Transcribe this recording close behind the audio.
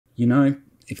You know,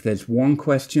 if there's one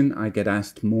question I get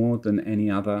asked more than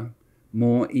any other,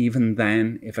 more even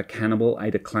than if a cannibal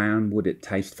ate a clown, would it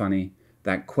taste funny?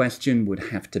 That question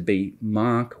would have to be,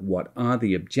 Mark, what are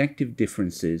the objective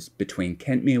differences between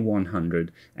Kentmere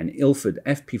 100 and Ilford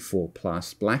FP4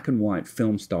 Plus black and white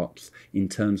film stocks in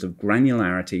terms of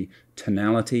granularity,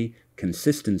 tonality,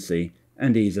 consistency,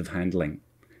 and ease of handling?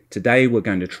 Today we're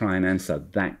going to try and answer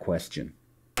that question.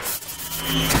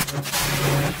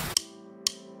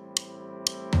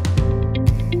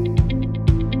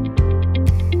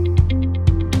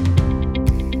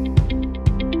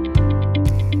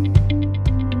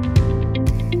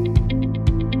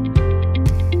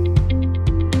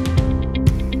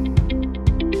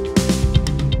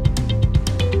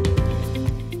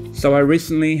 So I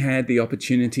recently had the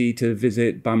opportunity to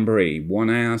visit Bunbury, 1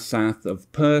 hour south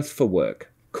of Perth, for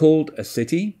work. Called a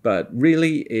city, but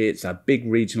really it's a big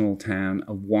regional town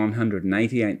of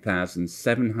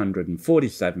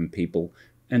 188,747 people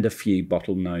and a few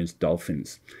bottlenose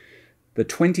dolphins. The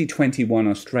 2021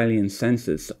 Australian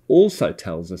census also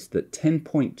tells us that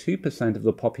 10.2% of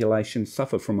the population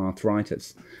suffer from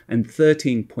arthritis and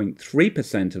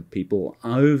 13.3% of people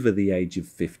over the age of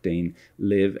 15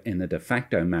 live in a de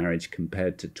facto marriage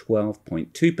compared to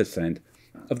 12.2%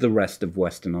 of the rest of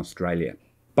Western Australia.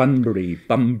 Bunbury,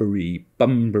 Bunbury,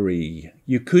 Bunbury.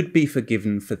 You could be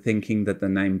forgiven for thinking that the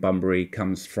name Bunbury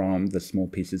comes from the small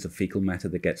pieces of fecal matter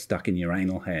that get stuck in your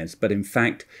anal hairs, but in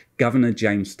fact, Governor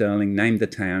James Stirling named the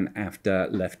town after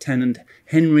Lieutenant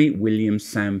Henry William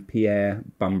St. Pierre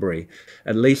Bunbury.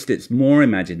 At least it's more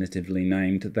imaginatively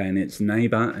named than its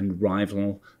neighbour and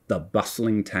rival, the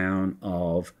bustling town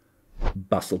of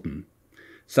Busselton.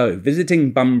 So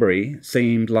visiting Bunbury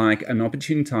seemed like an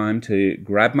opportune time to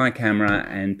grab my camera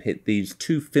and pit these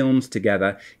two films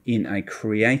together in a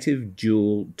creative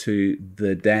duel to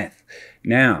the death.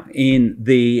 Now, in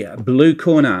the blue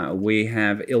corner, we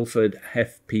have Ilford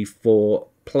FP4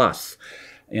 Plus.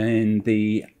 In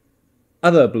the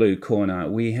other blue corner,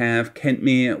 we have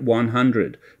Kentmere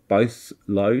 100. Both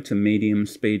low to medium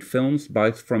speed films,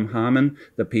 both from Harman,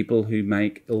 the people who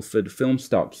make Ilford film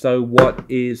stock. So what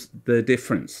is the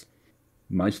difference?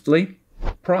 Mostly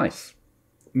price.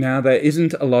 Now, there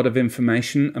isn't a lot of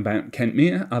information about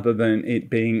Kentmere other than it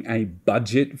being a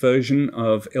budget version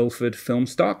of Ilford film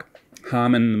stock.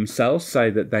 Harman themselves say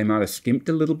that they might have skimped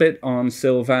a little bit on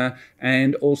silver,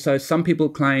 and also some people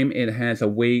claim it has a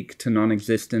weak to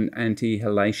non-existent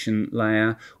anti-halation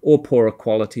layer or poorer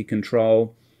quality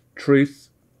control. Truth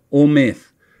or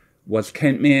myth? Was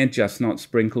Kentmere just not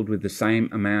sprinkled with the same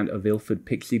amount of Ilford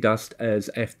pixie dust as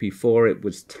FP4? It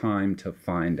was time to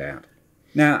find out.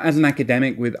 Now, as an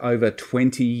academic with over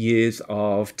 20 years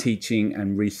of teaching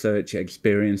and research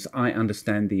experience, I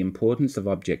understand the importance of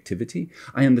objectivity.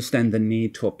 I understand the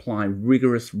need to apply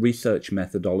rigorous research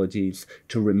methodologies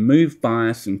to remove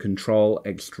bias and control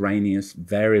extraneous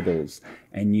variables.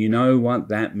 And you know what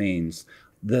that means.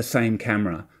 The same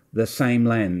camera, the same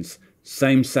lens,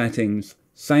 same settings,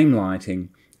 same lighting,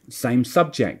 same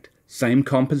subject, same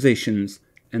compositions,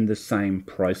 and the same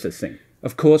processing.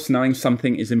 Of course, knowing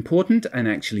something is important and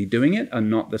actually doing it are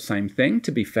not the same thing.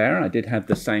 To be fair, I did have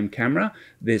the same camera,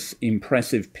 this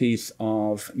impressive piece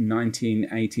of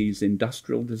 1980s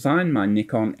industrial design, my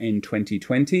Nikon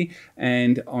N2020,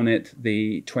 and on it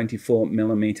the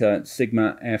 24mm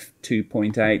Sigma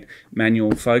f2.8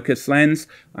 manual focus lens.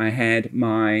 I had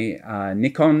my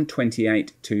Nikon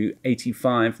 28 to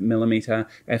 85mm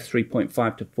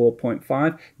f3.5 to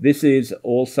 4.5. This is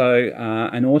also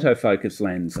an autofocus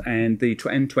lens, and the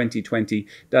N2020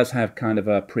 does have kind of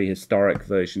a prehistoric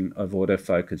version of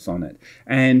autofocus on it.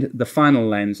 And the final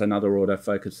lens, another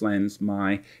autofocus lens,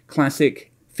 my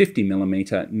classic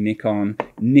 50mm Nikon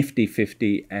Nifty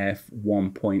 50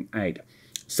 f1.8.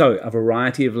 So a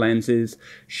variety of lenses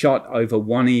shot over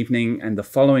one evening and the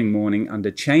following morning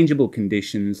under changeable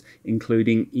conditions,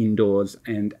 including indoors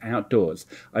and outdoors.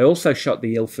 I also shot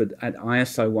the Ilford at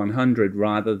ISO 100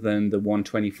 rather than the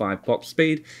 125 box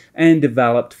speed, and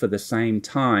developed for the same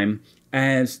time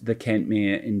as the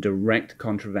Kentmere in direct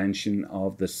contravention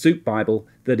of the soup Bible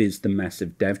that is the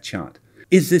massive dev chart.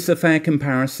 Is this a fair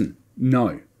comparison?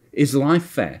 No. Is life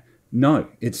fair? No,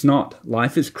 it's not.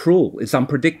 Life is cruel. It's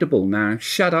unpredictable. Now,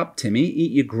 shut up, Timmy.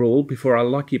 Eat your gruel before I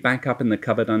lock you back up in the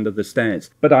cupboard under the stairs.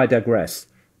 But I digress.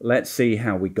 Let's see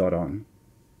how we got on.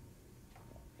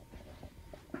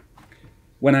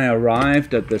 When I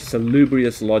arrived at the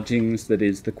salubrious lodgings that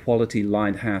is the Quality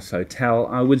Lighthouse Hotel,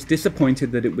 I was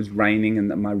disappointed that it was raining and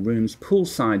that my room's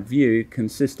poolside view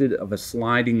consisted of a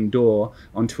sliding door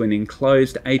onto an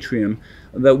enclosed atrium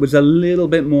that was a little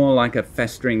bit more like a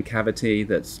festering cavity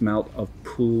that smelt of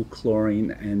pool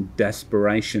chlorine and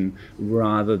desperation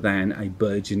rather than a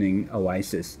burgeoning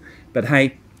oasis. But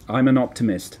hey, I'm an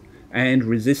optimist. And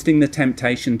resisting the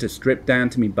temptation to strip down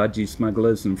to me budgie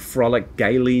smugglers and frolic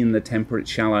gaily in the temperate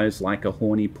shallows like a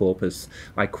horny porpoise,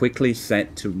 I quickly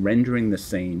set to rendering the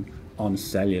scene on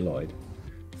celluloid.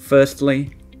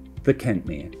 Firstly, the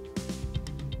Kentmere.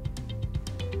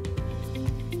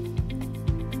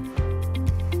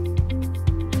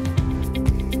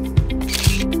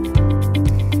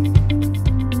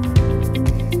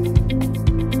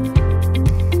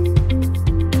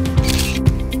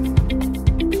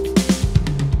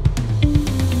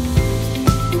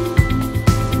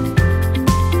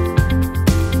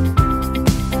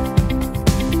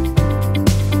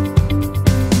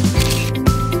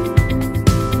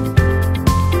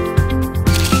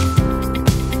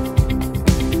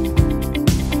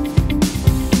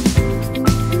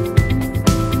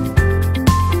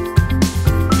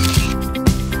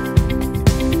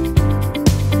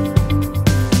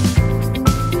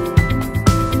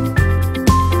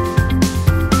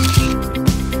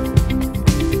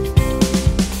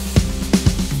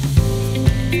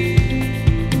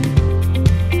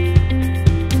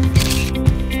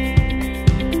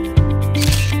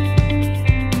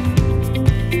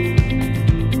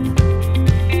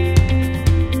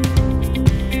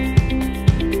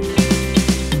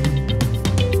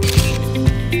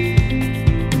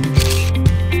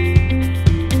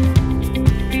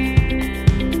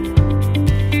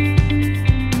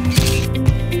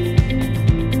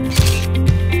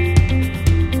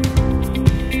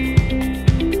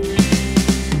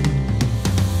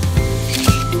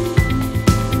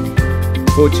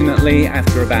 Fortunately,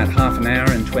 after about half an hour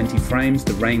and 20 frames,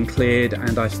 the rain cleared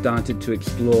and I started to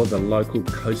explore the local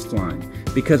coastline.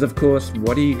 Because of course,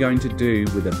 what are you going to do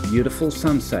with a beautiful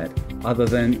sunset other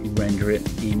than render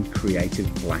it in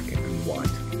creative black and white?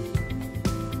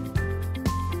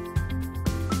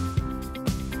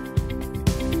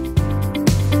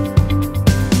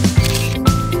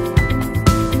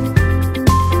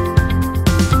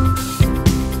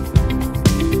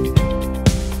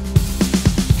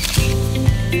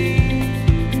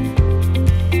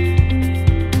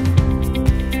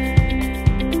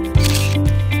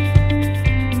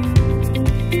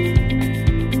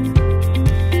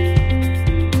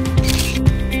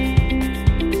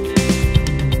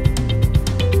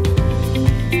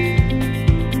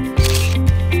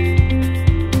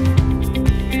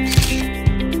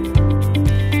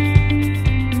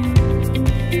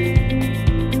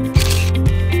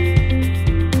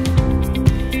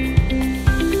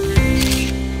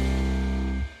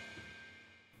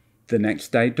 The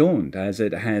next day dawned, as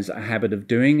it has a habit of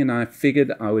doing, and I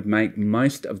figured I would make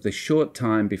most of the short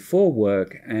time before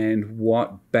work, and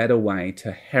what better way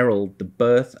to herald the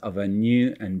birth of a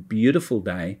new and beautiful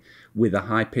day with a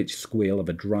high-pitched squeal of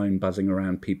a drone buzzing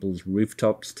around people's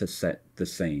rooftops to set the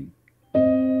scene.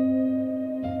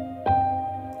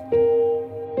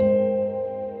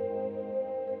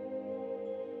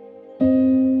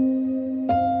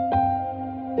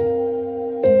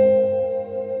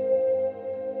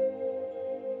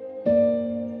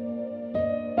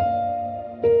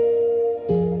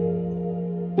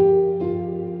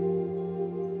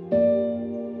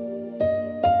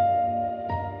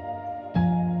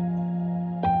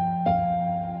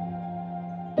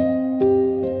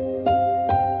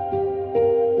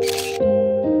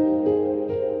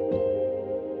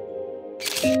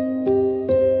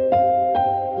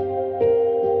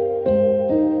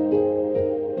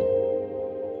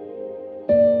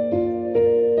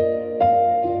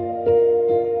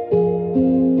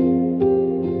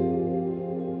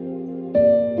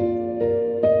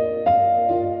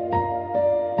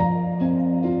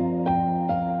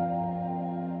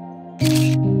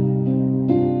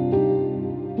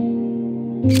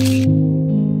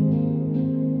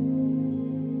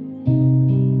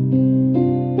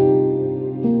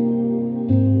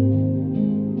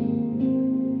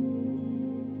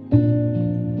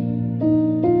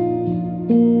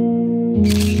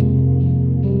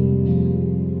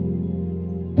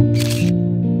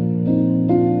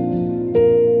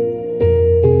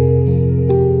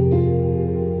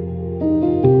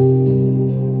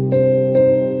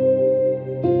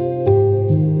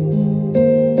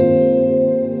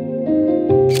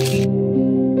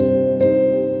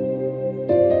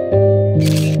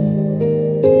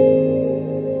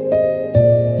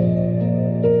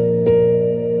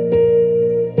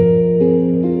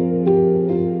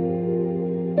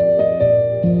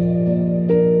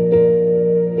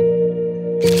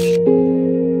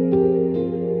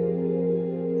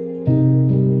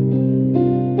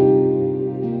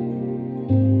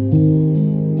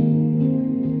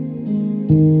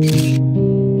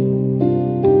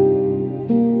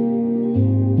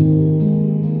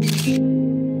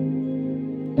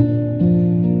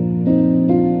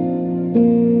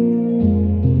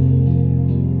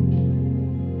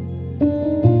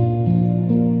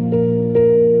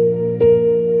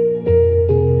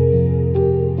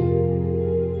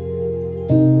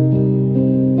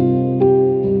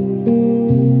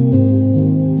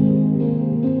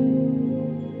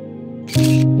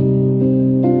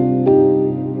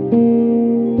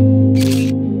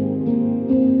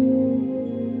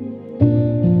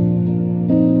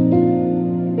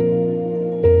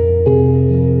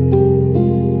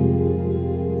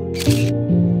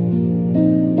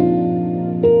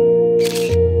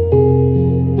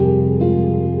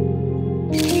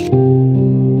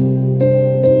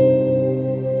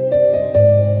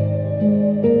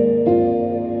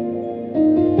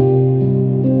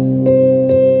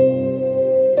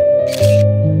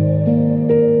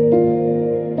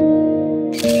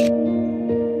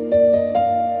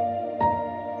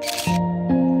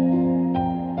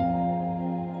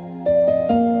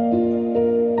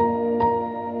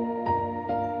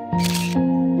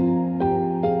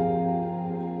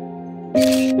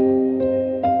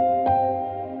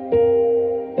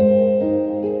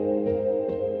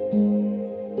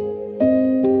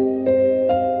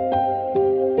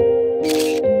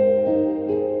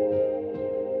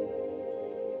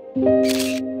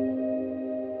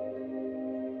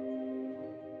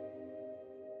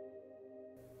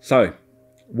 So,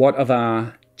 what of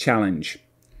our challenge?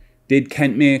 Did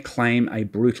Kentmere claim a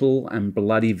brutal and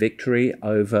bloody victory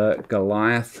over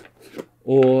Goliath?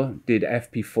 Or did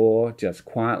FP4 just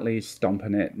quietly stomp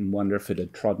on it and wonder if it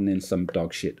had trodden in some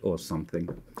dog shit or something?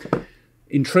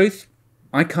 In truth,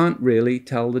 I can't really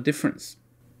tell the difference.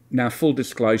 Now, full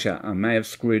disclosure, I may have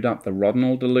screwed up the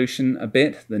Rodinal dilution a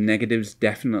bit. The negatives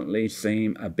definitely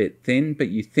seem a bit thin, but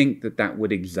you think that that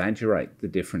would exaggerate the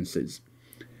differences.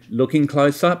 Looking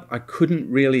close up, I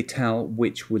couldn't really tell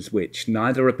which was which.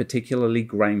 Neither are particularly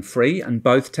grain-free, and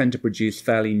both tend to produce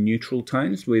fairly neutral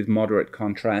tones with moderate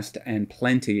contrast and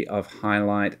plenty of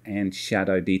highlight and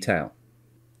shadow detail.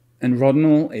 And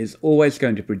Rodinal is always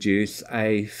going to produce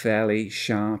a fairly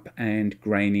sharp and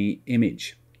grainy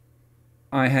image.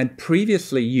 I had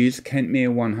previously used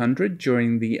Kentmere 100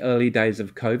 during the early days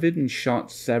of COVID and shot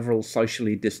several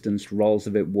socially distanced rolls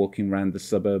of it walking around the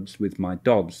suburbs with my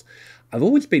dogs. I've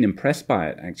always been impressed by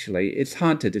it, actually. It's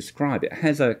hard to describe. It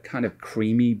has a kind of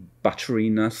creamy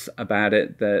butteriness about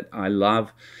it that I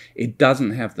love. It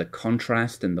doesn't have the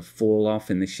contrast and the fall off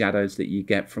in the shadows that you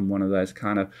get from one of those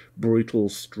kind of brutal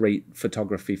street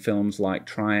photography films like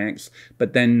Triax,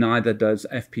 but then neither does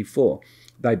FP4.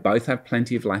 They both have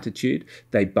plenty of latitude.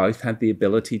 They both have the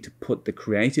ability to put the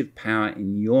creative power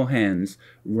in your hands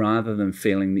rather than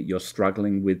feeling that you're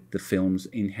struggling with the film's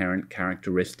inherent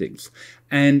characteristics.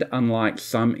 And unlike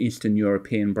some Eastern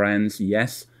European brands,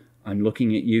 yes, I'm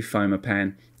looking at you,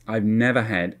 Fomapan, I've never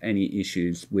had any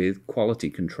issues with quality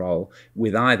control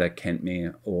with either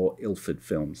Kentmere or Ilford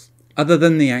films. Other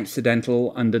than the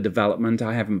accidental underdevelopment,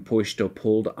 I haven't pushed or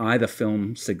pulled either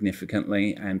film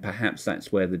significantly, and perhaps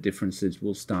that's where the differences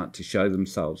will start to show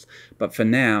themselves. But for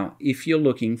now, if you're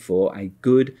looking for a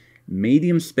good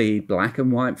medium-speed black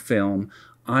and white film,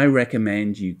 I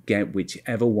recommend you get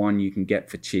whichever one you can get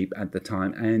for cheap at the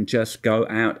time and just go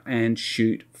out and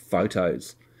shoot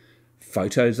photos.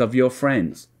 Photos of your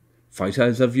friends,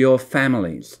 photos of your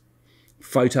families,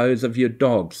 photos of your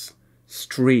dogs,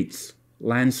 streets,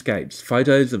 landscapes,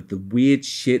 photos of the weird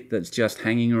shit that's just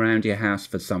hanging around your house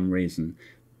for some reason.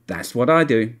 That's what I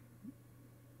do.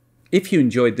 If you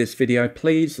enjoyed this video,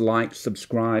 please like,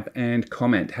 subscribe, and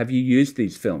comment. Have you used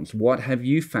these films? What have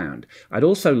you found? I'd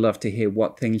also love to hear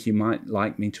what things you might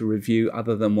like me to review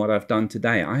other than what I've done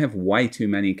today. I have way too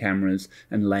many cameras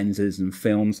and lenses and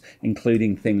films,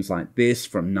 including things like this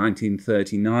from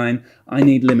 1939. I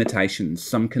need limitations.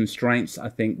 Some constraints I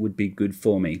think would be good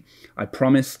for me. I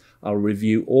promise I'll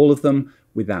review all of them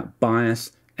without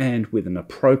bias and with an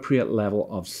appropriate level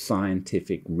of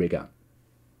scientific rigor.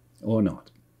 Or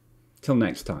not. Till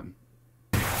next time.